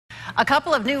A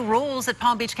couple of new rules at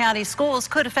Palm Beach County schools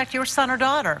could affect your son or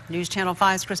daughter. News Channel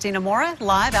 5's Christina Mora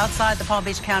live outside the Palm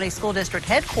Beach County School District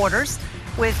headquarters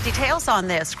with details on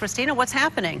this. Christina, what's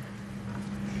happening?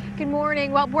 Good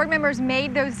morning. Well, board members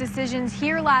made those decisions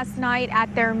here last night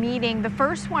at their meeting. The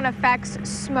first one affects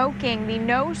smoking. The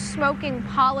no smoking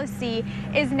policy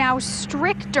is now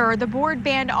stricter. The board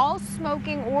banned all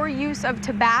smoking or use of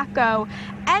tobacco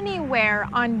anywhere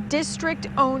on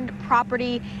district-owned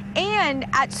property and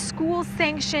at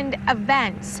school-sanctioned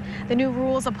events. The new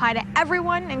rules apply to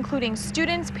everyone, including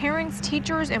students, parents,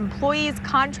 teachers, employees,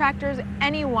 contractors,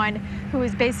 anyone who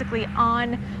is basically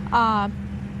on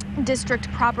district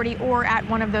property or at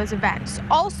one of those events.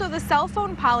 Also, the cell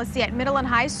phone policy at middle and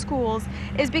high schools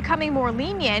is becoming more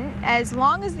lenient as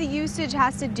long as the usage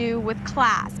has to do with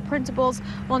class. Principals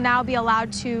will now be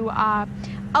allowed to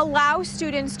allow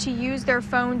students to use their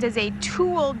phones as a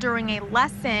tool during a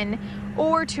lesson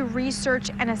or to research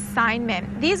an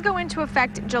assignment. These go into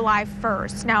effect July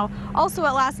 1st. Now, also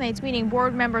at last night's meeting,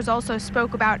 board members also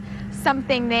spoke about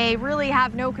something they really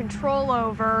have no control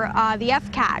over, the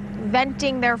FCAT,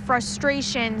 venting their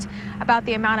frustrations about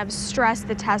the amount of stress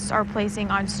the tests are placing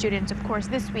on students. Of course,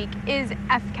 this week is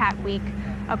FCAT week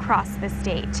across the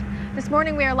state. This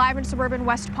morning, we are live in suburban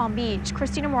West Palm Beach.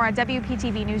 Christina Mora,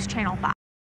 WPTV News Channel 5.